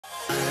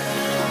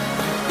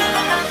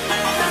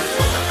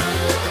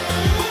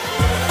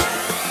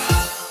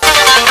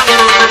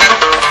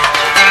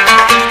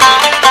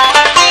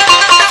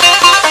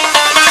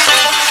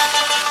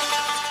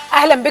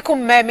أهلا بكم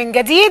من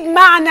جديد.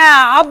 معنا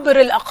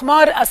عبر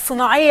الأقمار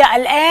الصناعية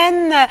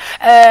الآن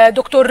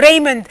دكتور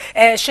ريموند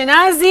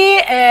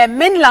شنازي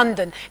من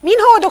لندن. مين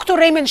هو دكتور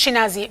ريموند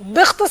شنازي؟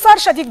 باختصار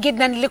شديد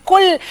جدا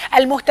لكل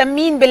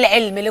المهتمين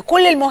بالعلم،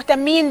 لكل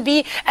المهتمين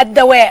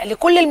بالدواء،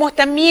 لكل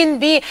المهتمين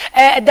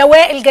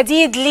بالدواء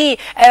الجديد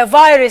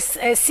لفيروس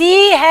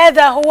سي.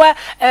 هذا هو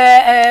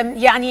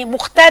يعني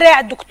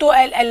مخترع دكتور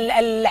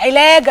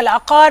العلاج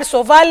العقار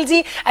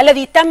سوفالدي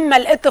الذي تم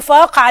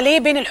الاتفاق عليه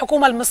بين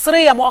الحكومة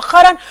المصرية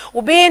مؤخرا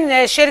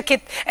وبين شركة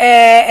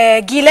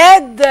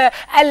جلاد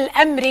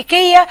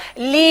الأمريكية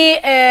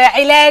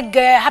لعلاج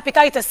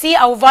هابيتايتس سي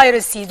أو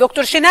فيروس سي.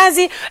 دكتور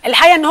شنازي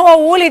الحقيقة أنه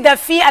هو ولد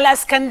في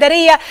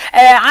الإسكندرية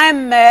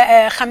عام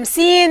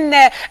 50.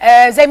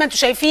 زي ما أنتم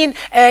شايفين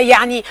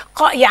يعني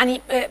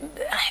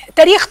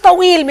تاريخ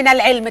طويل من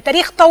العلم،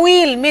 تاريخ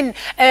طويل من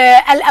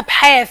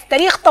الأبحاث،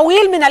 تاريخ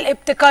طويل من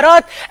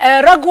الابتكارات.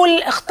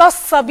 رجل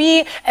اختص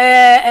باختراعات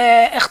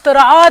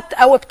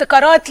أو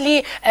ابتكارات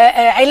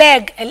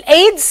لعلاج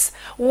الإيدز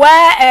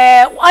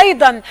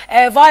وايضا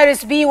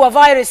فيروس بي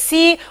وفيروس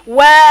سي،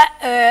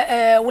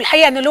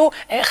 والحقيقه ان له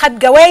خد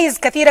جوائز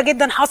كثيره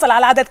جدا، حصل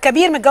على عدد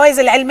كبير من الجوائز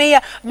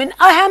العلميه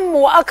من اهم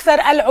واكثر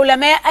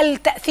العلماء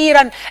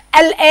تاثيرا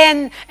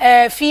الان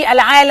في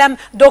العالم.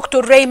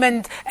 دكتور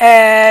ريموند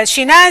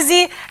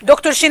شنازي.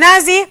 دكتور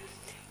شنازي,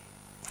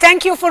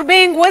 thank you for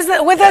being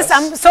with us.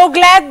 I'm so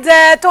glad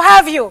to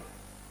have you.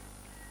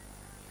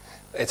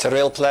 It's a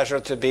real pleasure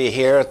to be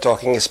here,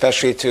 talking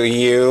especially to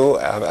you.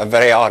 I'm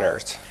very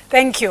honored.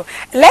 Thank you.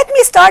 Let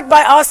me start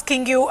by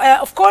asking you,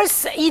 of course,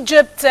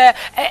 Egypt,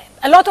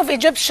 a lot of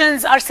Egyptians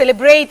are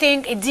celebrating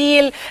a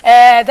deal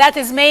that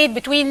is made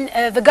between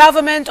the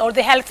government or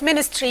the health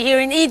ministry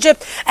here in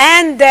Egypt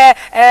and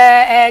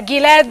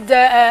Gilad,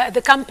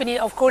 the company,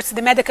 of course,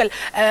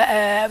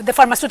 the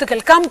pharmaceutical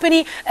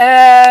company,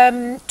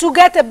 to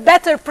get a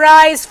better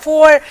price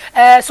for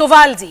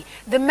Sovaldi,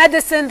 the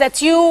medicine that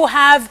you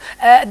have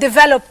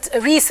developed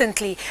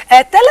recently.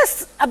 Tell us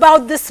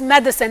about this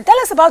medicine. Tell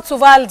us about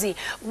Sovaldi.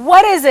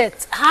 What is it?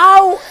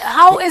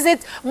 How is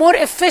it more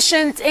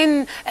efficient in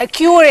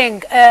curing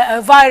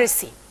virus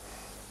C?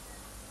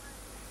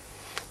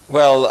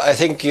 Well, I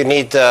think you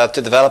need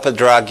to develop a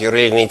drug, you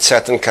really need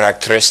certain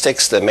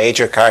characteristics. The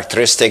major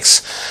characteristics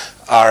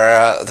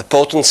are the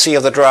potency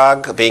of the drug,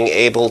 being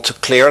able to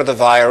clear the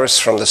virus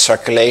from the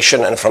circulation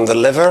and from the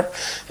liver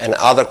and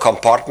other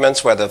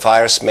compartments where the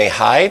virus may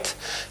hide.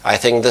 I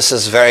think this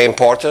is very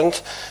important.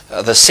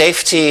 The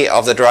safety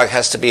of the drug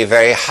has to be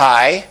very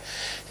high.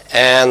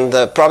 And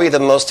probably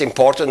the most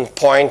important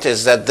point is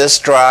that this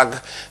drug,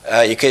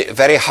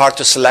 very hard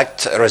to select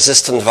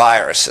resistant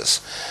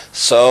viruses.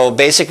 So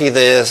basically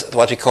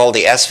what we call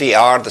the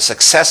SVR, the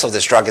success of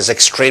this drug is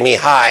extremely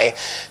high,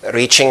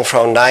 reaching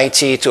from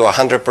 90 to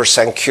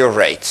 100% cure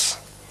rates.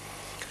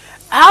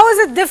 How is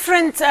it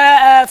different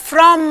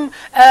from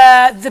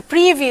the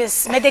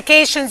previous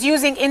medications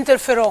using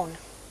interferon?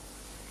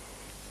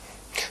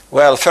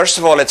 Well, first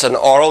of all, it's an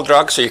oral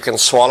drug, so you can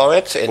swallow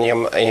it in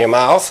your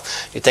mouth.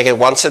 You take it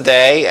once a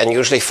day, and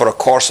usually for a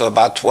course of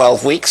about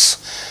 12 weeks.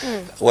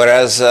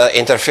 Whereas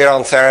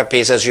interferon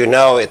therapies, as you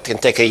know, it can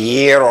take a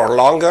year or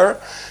longer,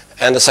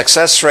 and the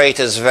success rate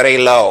is very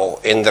low,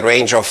 in the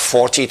range of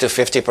 40 to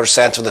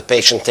 50% of the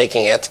patients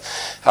taking it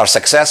are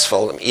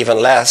successful,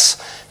 even less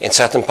in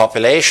certain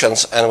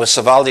populations. And with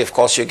Sovaldi, of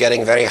course, you're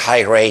getting very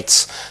high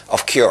rates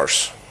of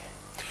cures.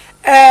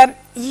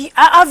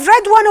 I've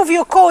read one of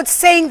your quotes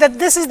saying that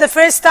this is the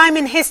first time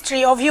in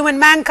history of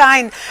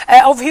mankind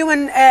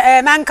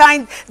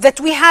that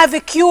we have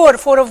a cure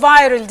for a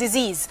viral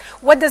disease.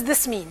 What does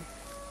this mean?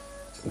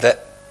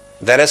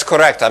 That is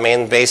correct. I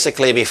mean,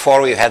 basically,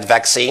 before we had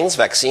vaccines.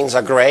 Vaccines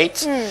are great.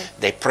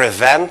 They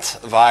prevent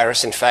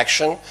virus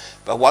infection.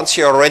 But once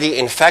you're already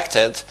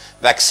infected,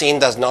 vaccine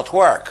does not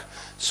work.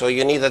 So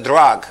you need a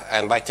drug.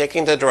 And by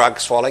taking the drug,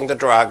 swallowing the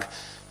drug,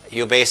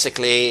 you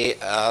basically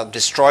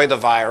destroy the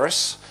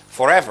virus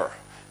forever.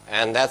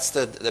 And that's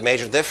the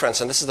major difference.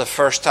 And this is the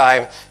first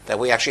time that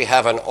we actually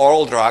have an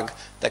oral drug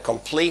that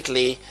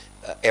completely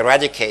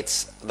eradicates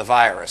the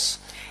virus.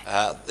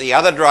 The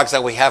other drugs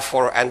that we have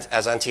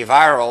as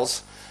antivirals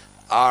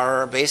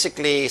are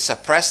basically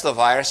suppress the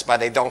virus, but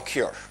they don't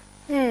cure.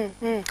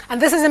 And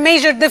this is a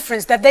major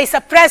difference, that they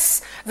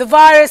suppress the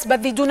virus,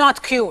 but they do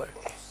not cure.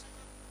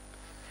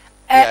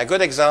 Yeah, a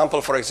good example,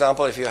 for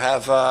example, if you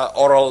have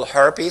oral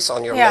herpes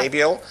on your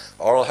labial,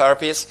 oral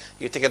herpes,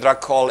 you take a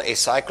drug called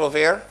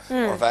acyclovir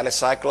or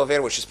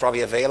valacyclovir, which is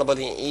probably available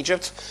in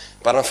Egypt.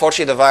 But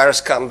unfortunately, the virus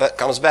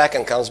comes back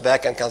and comes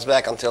back and comes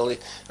back until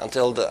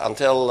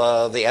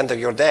the end of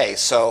your day.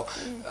 So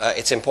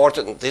it's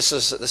important. This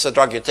is a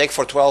drug you take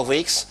for 12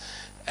 weeks,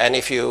 and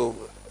if you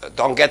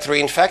don't get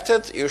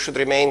reinfected, you should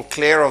remain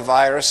clear of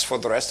virus for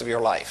the rest of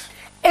your life.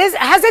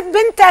 Has it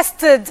been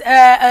tested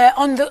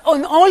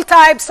on all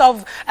types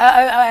of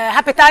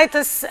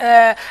hepatitis?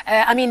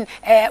 I mean,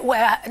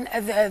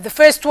 the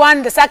first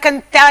one, the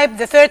second type,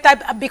 the third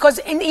type. Because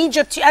in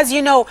Egypt, as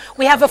you know,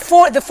 we have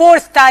the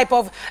fourth type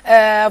of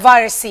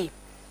virus C.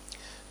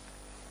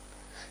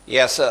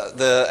 Yes,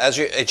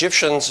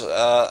 Egyptians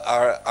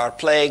are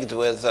plagued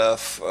with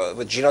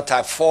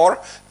genotype 4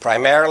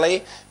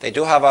 primarily. They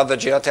do have other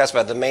genotypes,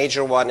 but the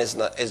major one is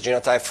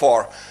genotype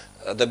 4.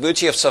 The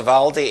beauty of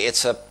Sovaldi,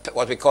 it's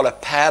what we call a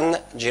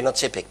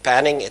pan-genotypic.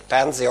 It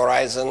pans the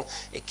horizon.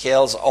 It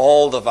kills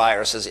all the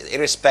viruses,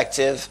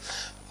 irrespective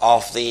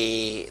of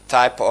the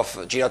type of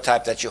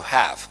genotype that you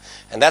have.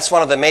 And that's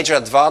one of the major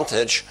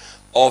advantage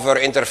over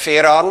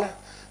interferon,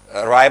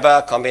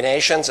 riba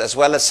combinations, as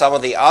well as some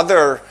of the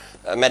other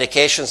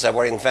medications that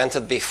were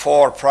invented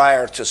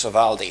prior to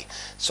Sovaldi.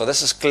 So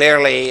this is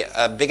clearly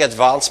a big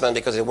advancement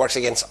because it works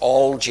against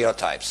all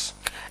genotypes.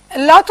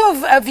 A lot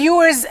of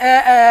viewers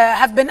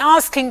have been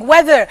asking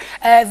whether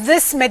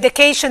this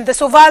medication, the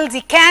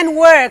Sovaldi, can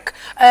work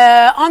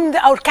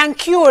or can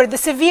cure the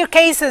severe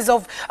cases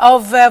of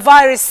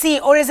virus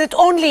C, or is it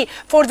only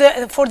for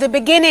the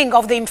beginning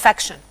of the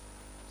infection?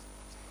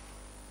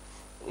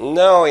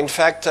 No, in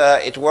fact,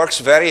 it works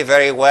very,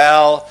 very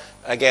well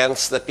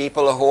against the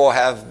people who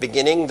have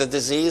beginning the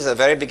disease, a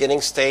very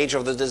beginning stage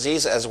of the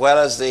disease, as well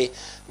as the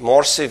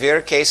more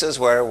severe cases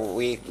where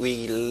we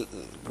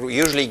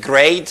usually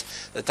grade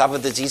the type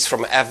of disease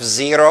from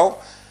F0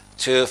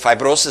 to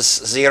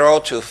fibrosis 0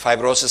 to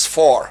fibrosis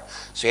 4.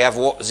 So you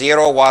have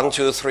 0, 1,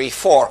 2, 3,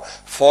 4,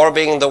 4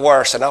 being the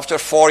worst. And after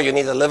 4, you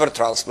need a liver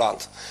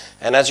transplant.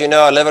 And as you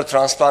know, a liver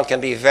transplant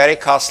can be very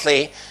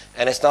costly,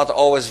 and it's not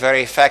always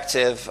very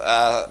effective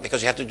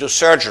because you have to do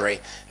surgery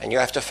and you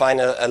have to find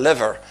a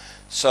liver.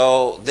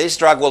 So this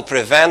drug will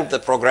prevent the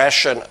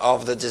progression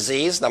of the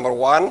disease, number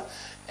one.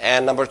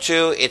 And number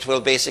two, it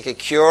will basically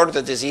cure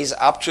the disease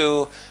up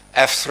to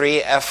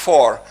F3,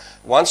 F4.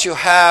 Once you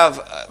have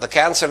the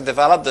cancer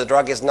developed, the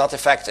drug is not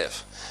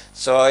effective.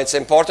 So it's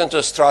important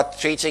to start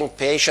treating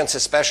patients,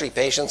 especially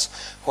patients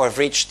who have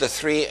reached the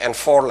 3 and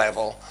 4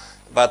 level.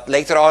 But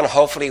later on,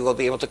 hopefully, we'll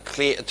be able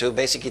to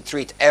basically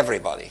treat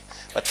everybody.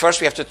 But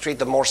first, we have to treat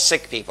the more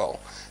sick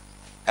people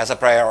as a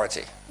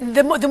priority.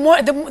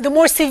 The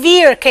more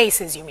severe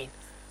cases, you mean?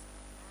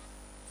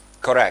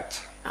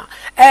 Correct.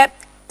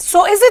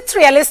 So is it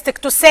realistic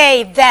to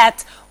say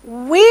that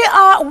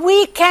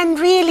we can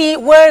really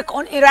work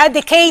on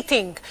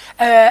eradicating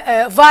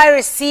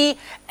virus C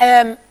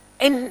in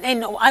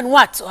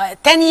what,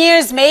 10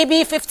 years,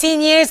 maybe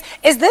 15 years?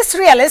 Is this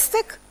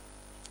realistic?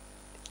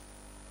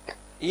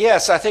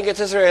 Yes, I think it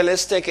is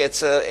realistic.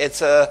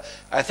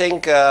 I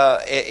think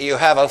you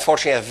have,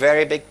 unfortunately, a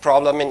very big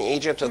problem in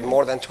Egypt with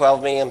more than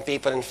 12 million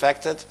people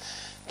infected.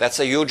 That's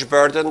a huge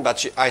burden,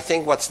 but I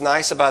think what's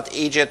nice about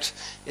Egypt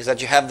is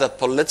that you have the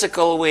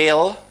political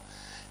will,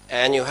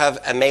 and you have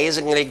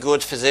amazingly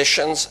good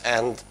physicians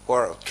and who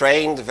are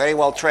trained, very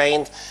well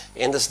trained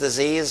in this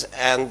disease,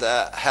 and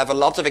have a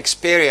lot of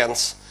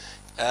experience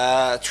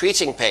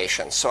treating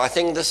patients. So I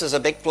think this is a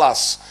big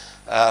plus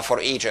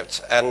for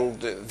Egypt, and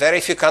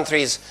very few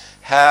countries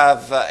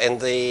have in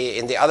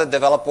the other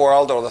developed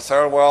world or the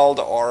third world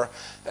or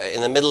in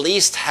the Middle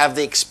East have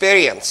the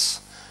experience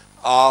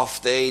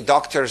of the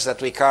doctors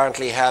that we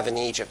currently have in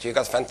Egypt. You've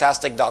got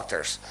fantastic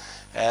doctors,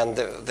 and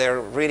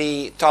they're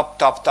really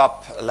top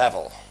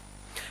level.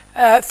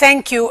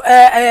 Thank you.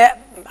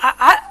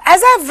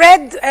 As I've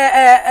read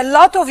a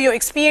lot of your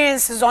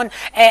experiences on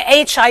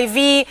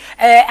HIV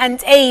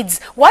and AIDS,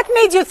 what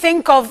made you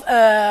think of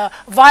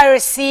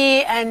virus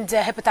C and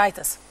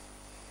hepatitis?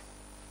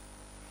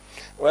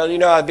 Well, you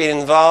know, I've been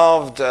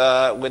involved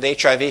with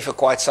HIV for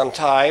quite some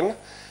time.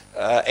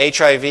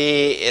 HIV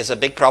is a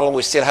big problem.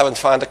 We still haven't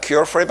found a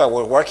cure for it, but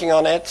we're working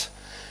on it.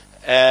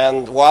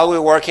 And while we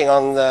were working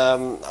on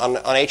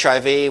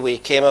HIV, we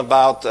came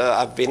about,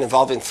 I've been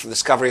involved in the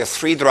discovery of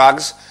 3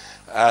 drugs.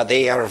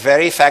 They are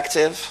very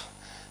effective,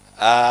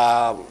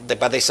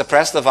 but they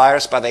suppress the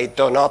virus, but they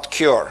do not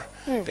cure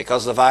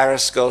because the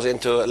virus goes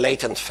into a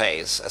latent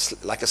phase,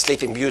 like a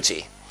sleeping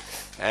beauty.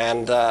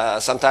 And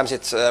sometimes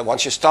it's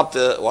once you stop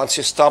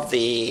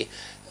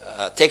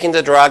taking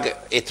the drug,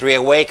 it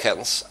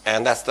reawakens,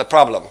 and that's the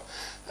problem.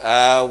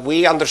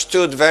 We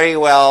understood very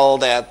well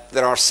that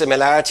there are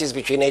similarities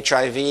between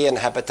HIV and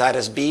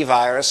hepatitis B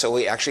virus, so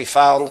we actually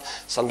found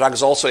some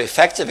drugs also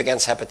effective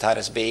against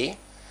hepatitis B.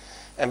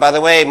 And by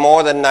the way,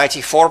 more than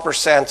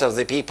 94% of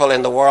the people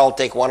in the world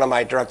take one of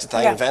my drugs that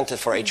I invented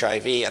for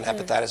HIV and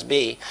hepatitis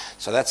B.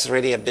 So that's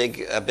really a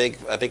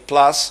big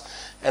plus.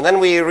 And then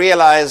we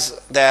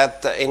realized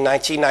that in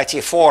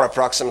 1994,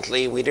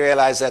 approximately, we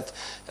realized that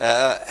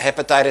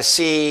hepatitis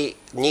C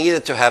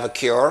needed to have a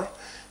cure.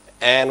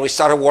 And we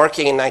started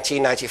working in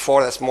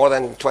 1994. That's more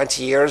than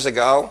 20 years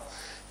ago.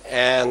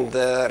 And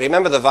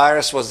remember, the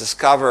virus was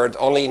discovered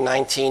only in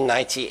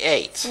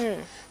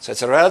 1998. So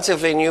it's a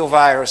relatively new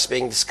virus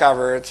being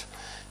discovered.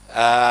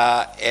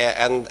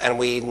 And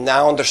we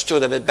now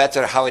understood a bit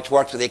better how it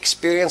worked. The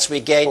experience we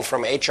gained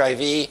from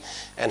HIV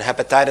and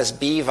hepatitis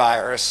B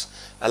virus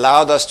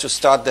allowed us to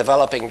start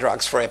developing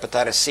drugs for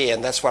hepatitis C.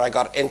 And that's where I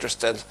got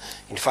interested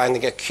in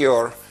finding a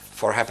cure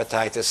for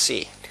hepatitis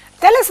C.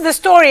 Tell us the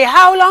story.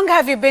 How long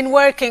have you been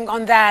working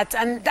on that?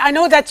 And I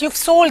know that you've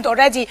sold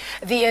already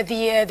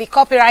the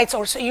copyrights,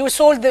 or you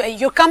sold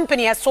your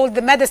company has sold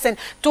the medicine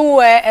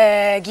to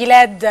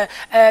Gilead.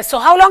 So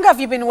how long have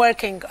you been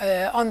working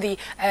on the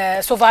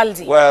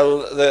Sovaldi?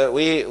 Well,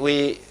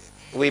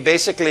 we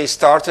basically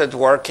started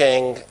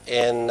working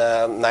in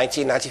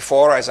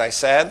 1994, as I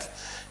said,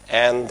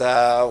 and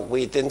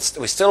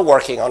we're still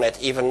working on it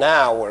even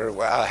now.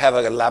 I have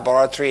a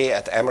laboratory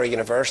at Emory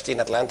University in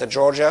Atlanta,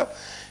 Georgia.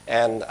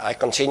 And I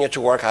continue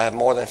to work. I have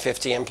more than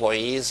 50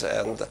 employees,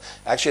 and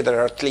actually there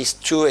are at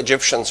least 2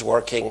 Egyptians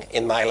working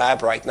in my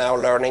lab right now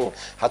learning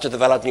how to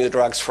develop new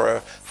drugs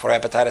for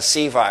hepatitis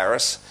C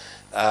virus.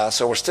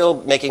 So we're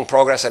still making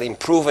progress at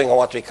improving on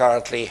what we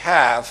currently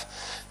have.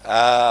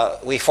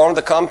 We formed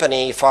the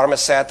company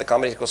Pharmaset. The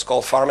company was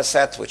called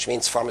Pharmaset, which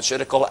means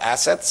pharmaceutical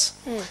assets,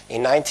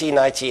 in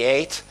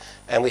 1998,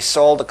 and we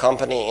sold the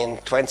company in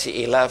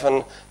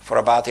 2011 for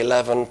about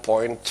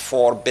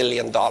 $11.4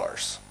 billion.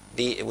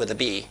 With a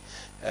B.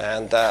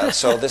 And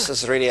so this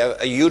is really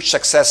a huge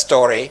success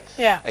story,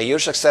 a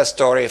huge success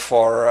story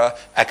for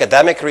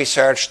academic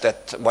research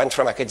that went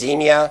from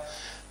academia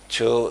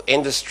to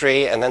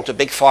industry and then to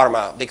big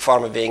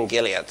pharma being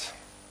Gilead.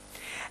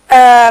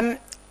 As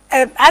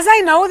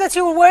I know that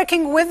you're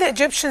working with the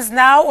Egyptians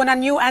now on a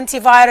new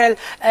antiviral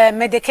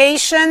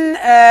medication,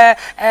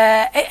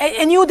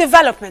 a new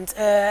development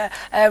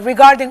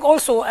regarding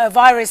also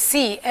virus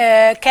C.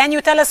 Can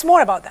you tell us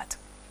more about that?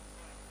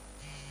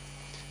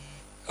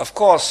 Of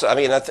course. I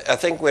mean, I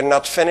think we're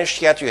not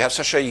finished yet. You have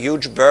such a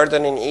huge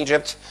burden in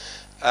Egypt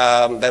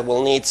that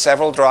will need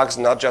several drugs,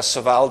 not just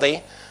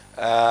Sovaldi,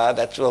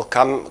 that will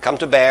come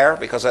to bear,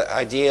 because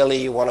ideally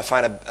you want to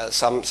find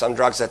some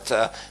drugs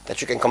that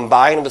you can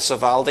combine with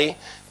Sovaldi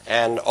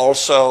and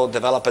also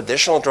develop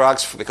additional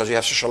drugs because you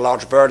have such a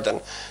large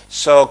burden.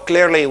 So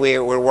clearly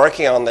we're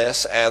working on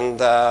this,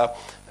 and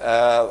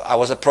I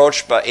was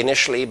approached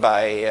initially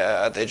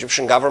by the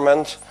Egyptian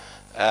government.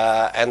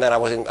 And then I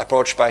was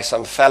approached by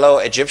some fellow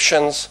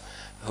Egyptians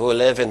who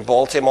live in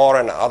Baltimore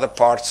and other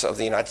parts of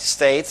the United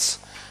States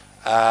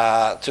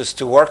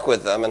to work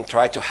with them and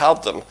try to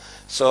help them.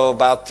 So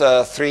about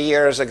 3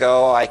 years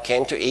ago, I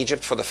came to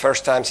Egypt for the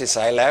first time since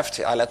I left.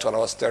 I left when I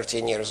was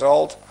 13 years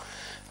old,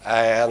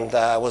 and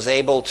was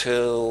able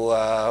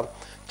to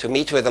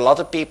meet with a lot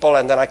of people.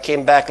 And then I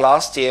came back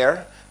last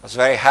year. I was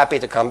very happy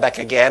to come back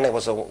again. It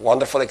was a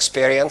wonderful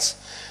experience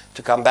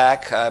to come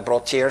back.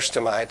 Brought tears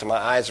to my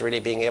eyes, really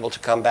being able to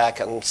come back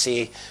and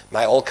see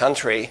my old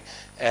country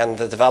and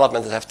the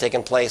development that have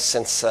taken place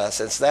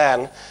since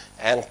then.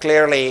 And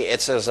clearly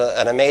it's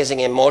an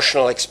amazing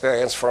emotional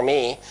experience for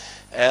me,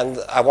 and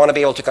I want to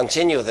be able to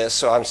continue this.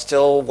 So I'm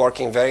still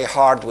working very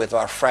hard with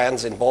our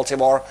friends in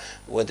Baltimore,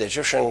 with the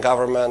Egyptian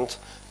government,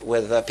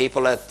 with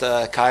people at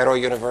Cairo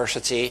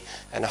University,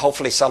 and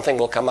hopefully something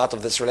will come out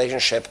of this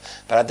relationship.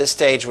 But at this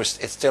stage,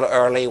 it's still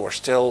early. We're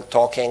still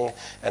talking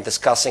and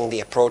discussing the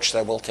approach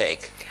that we'll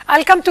take.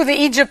 I'll come to the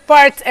Egypt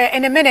part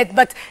in a minute,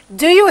 but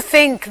do you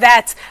think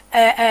that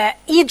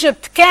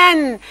Egypt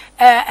can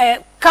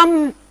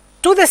come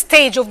to the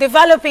stage of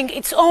developing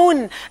its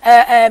own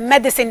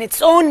medicine,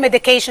 its own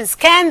medications?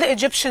 Can the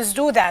Egyptians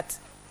do that,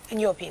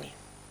 in your opinion?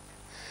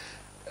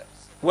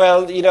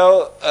 Well, you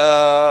know,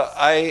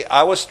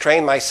 I was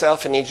trained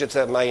myself in Egypt.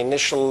 My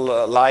initial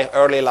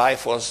early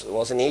life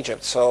was in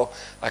Egypt, so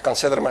I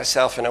consider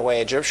myself in a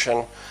way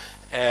Egyptian.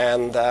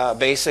 And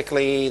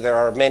basically, there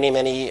are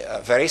many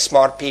very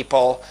smart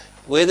people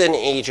within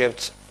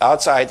Egypt,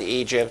 outside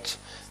Egypt,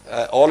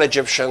 all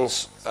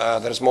Egyptians.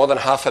 There's more than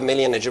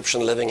 500,000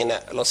 Egyptians living in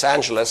Los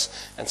Angeles,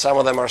 and some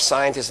of them are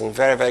scientists and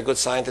very good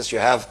scientists. You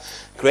have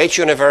great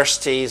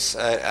universities,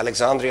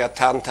 Alexandria,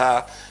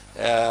 Tanta,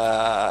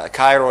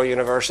 Cairo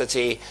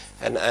University,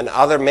 and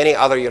many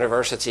other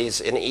universities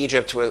in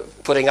Egypt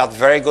putting out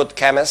very good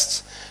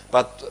chemists,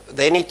 but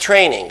they need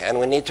training, and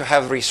we need to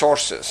have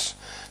resources.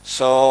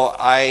 So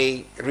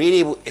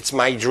it's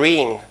my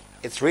dream.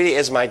 It really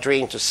is my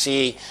dream to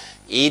see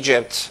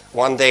Egypt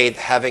one day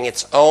having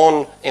its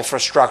own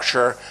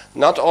infrastructure,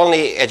 not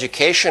only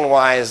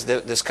education-wise,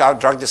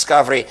 drug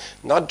discovery,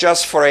 not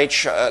just for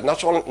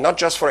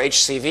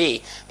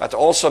HCV, but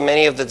also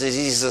many of the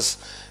diseases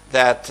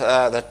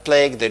that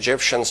plague the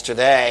Egyptians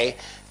today,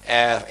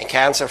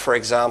 cancer, for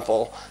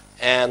example.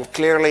 And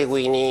clearly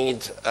we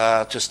need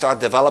to start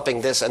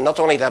developing this, and not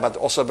only that, but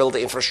also build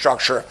the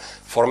infrastructure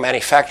for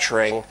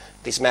manufacturing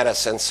these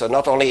medicines. So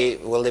not only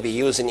will they be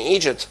used in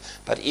Egypt,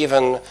 but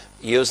even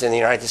used in the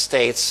United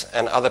States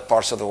and other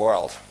parts of the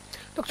world.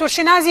 Dr.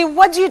 Shinazi,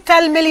 what do you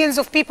tell millions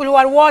of people who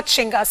are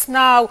watching us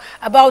now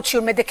about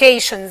your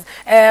medications,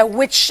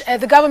 which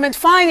the government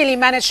finally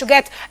managed to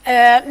get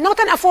not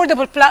an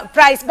affordable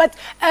price, but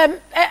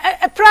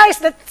a price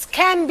that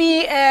can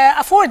be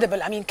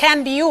affordable, I mean,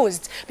 can be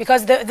used,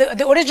 because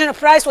the original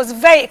price was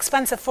very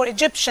expensive for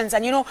Egyptians,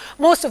 and you know,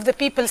 most of the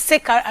people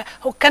sick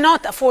who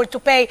cannot afford to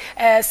pay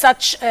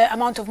such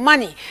amount of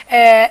money.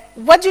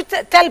 What do you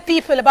tell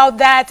people about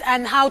that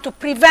and how to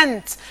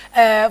prevent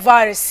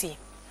virus C?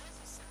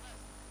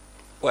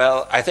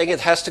 Well, I think it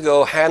has to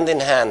go hand in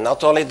hand,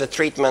 not only the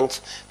treatment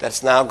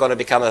that's now going to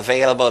become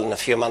available in a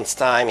few months'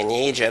 time in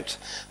Egypt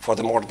for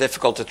the more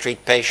difficult to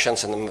treat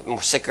patients and the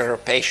more sicker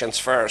patients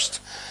first,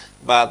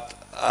 but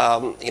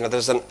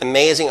there's an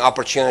amazing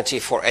opportunity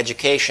for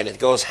education. It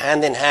goes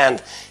hand in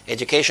hand,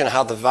 education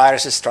how the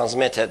virus is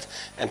transmitted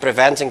and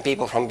preventing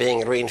people from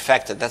being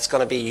reinfected. That's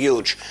going to be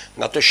huge.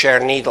 Not to share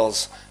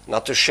needles,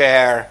 not to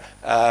share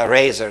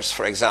razors,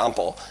 for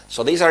example.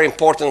 So these are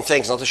important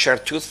things, not to share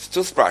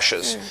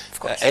toothbrushes,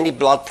 any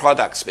blood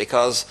products,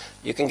 because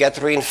you can get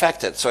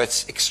reinfected. So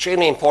it's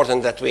extremely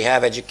important that we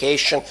have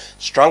education,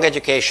 strong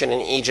education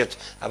in Egypt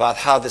about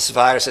how this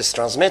virus is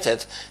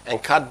transmitted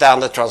and cut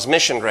down the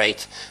transmission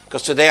rate.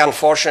 Because today,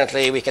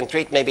 unfortunately, we can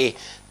treat maybe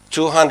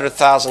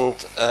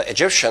 200,000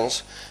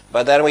 Egyptians,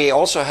 but then we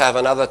also have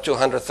another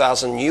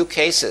 200,000 new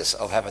cases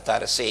of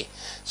hepatitis C.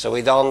 So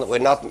we're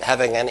not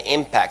having an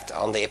impact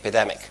on the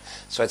epidemic.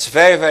 So it's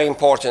very, very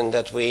important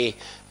that we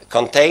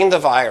contain the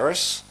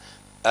virus,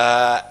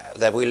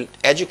 that we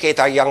educate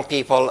our young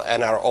people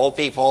and our old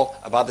people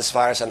about this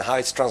virus and how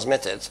it's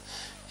transmitted,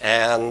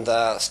 and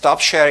stop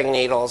sharing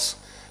needles,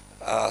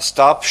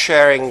 stop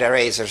sharing the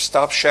razors,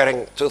 stop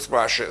sharing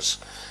toothbrushes,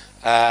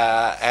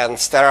 and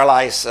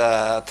sterilize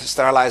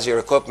your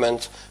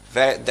equipment.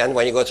 Then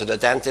when you go to the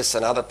dentist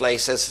and other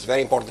places, it's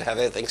very important to have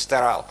everything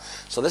sterile.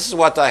 So this is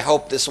what I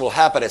hope this will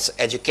happen. It's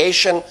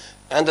education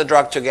and the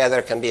drug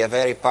together can be a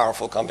very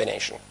powerful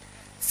combination.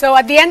 So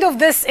at the end of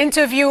this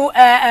interview,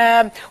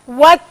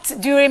 what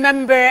do you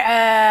remember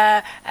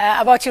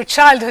about your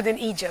childhood in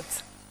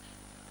Egypt?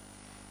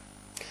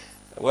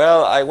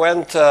 Well,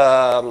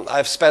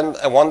 I've spent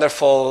a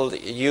wonderful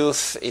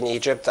youth in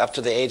Egypt up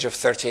to the age of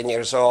 13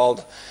 years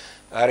old.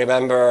 I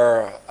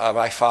remember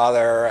my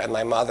father and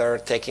my mother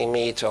taking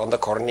me on the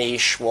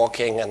Corniche,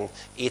 walking and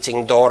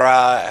eating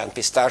dora and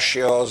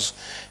pistachios.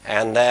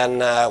 And then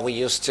we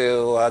used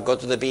to go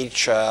to the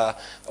beach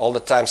all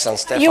the time, San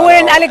Stefano. You were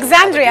in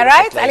Alexandria,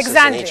 right?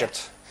 Alexandria. In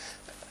Egypt.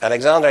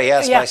 Alexandria,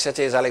 yes, yeah. My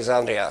city is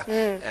Alexandria.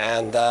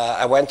 And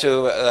I went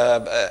to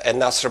a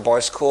Nasr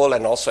boys' school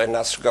and also a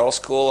Nasr girls'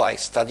 school. I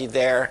studied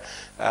there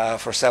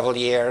for several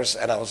years,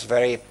 and I was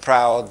very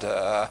proud.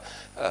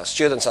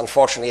 Students,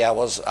 unfortunately, I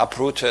was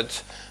uprooted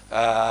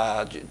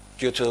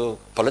due to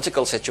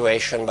political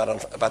situation,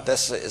 but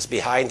this is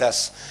behind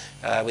us.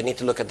 We need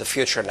to look at the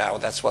future now.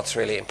 That's what's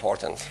really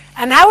important.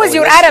 And how is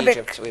your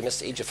Arabic? We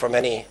missed Egypt for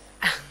many.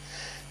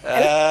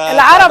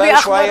 العربي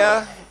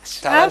أخبار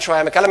تعال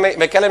شوية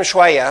بكلم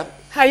شوية.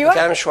 أيوة.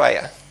 بكلم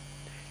شوية.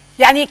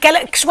 يعني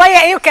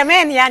شوية إيه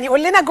وكمان يعني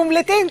قول لنا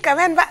جملتين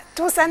كمان بقى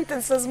 2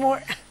 sentences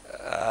more.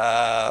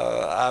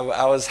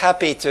 I was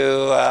happy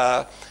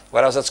to.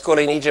 When I was at school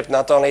in Egypt,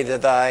 not only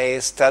did I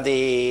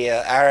study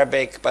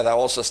Arabic, but I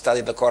also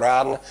studied the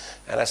Quran,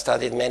 and I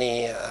studied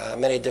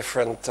many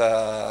different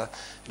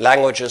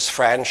languages,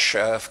 French,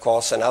 of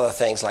course, and other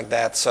things like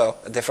that. So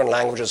different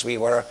languages. We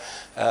were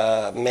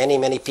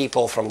many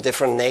people from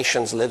different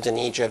nations lived in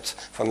Egypt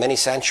for many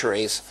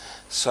centuries.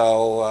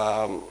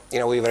 So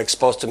we were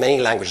exposed to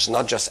many languages,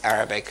 not just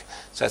Arabic.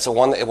 So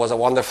it was a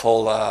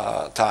wonderful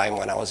time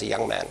when I was a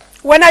young man.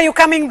 When are you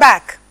coming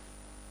back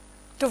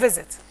to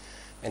visit?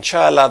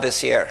 Inshallah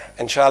this year.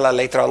 Inshallah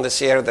later on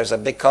this year, there's a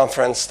big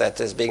conference that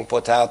is being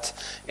put out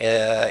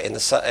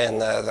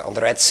on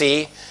the Red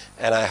Sea,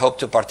 and I hope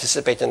to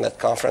participate in that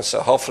conference. So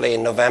hopefully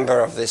in November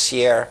of this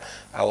year,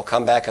 I will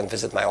come back and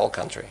visit my old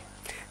country.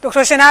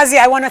 Dr. Shanazi,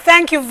 I want to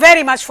thank you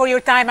very much for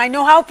your time. I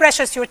know how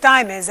precious your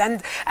time is,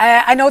 and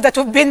I know that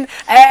we've been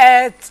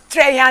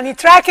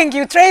tracking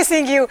you,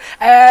 tracing you,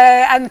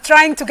 and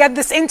trying to get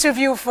this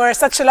interview for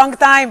such a long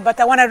time. But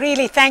I want to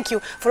really thank you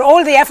for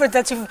all the effort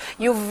that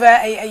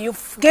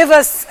you've given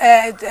us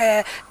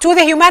to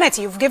the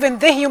humanity. You've given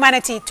the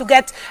humanity to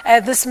get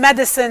this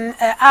medicine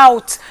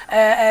out.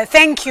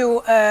 Thank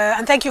you,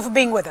 and thank you for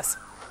being with us.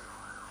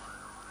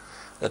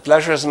 The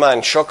pleasure is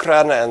mine.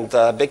 Shukran, and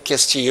a big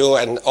kiss to you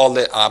and all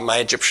my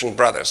Egyptian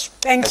brothers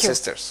and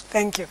sisters.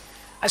 Thank you.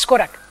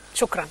 أشكرك.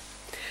 شكرا.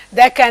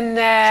 ده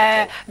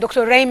كان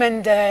دكتور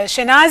ريموند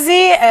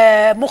شنازي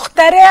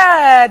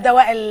مخترع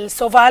دواء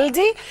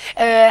السوفالدي،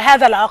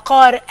 هذا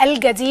العقار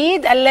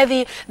الجديد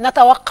الذي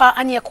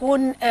نتوقع أن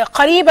يكون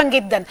قريبا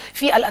جدا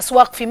في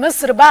الأسواق في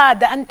مصر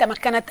بعد أن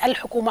تمكنت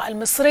الحكومة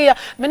المصرية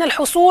من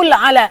الحصول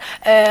على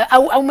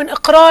أو من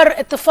إقرار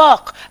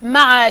اتفاق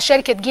مع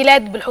شركة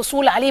جيلاد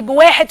بالحصول عليه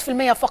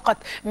ب1% فقط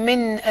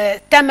من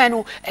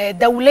ثمنه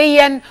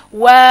دوليا،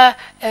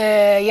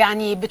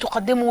 ويعني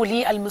بتقدمه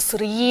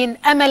للمصريين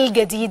أمل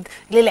جديد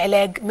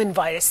للعلاج من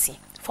فيروس سي.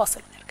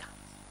 فاصل ونرجع.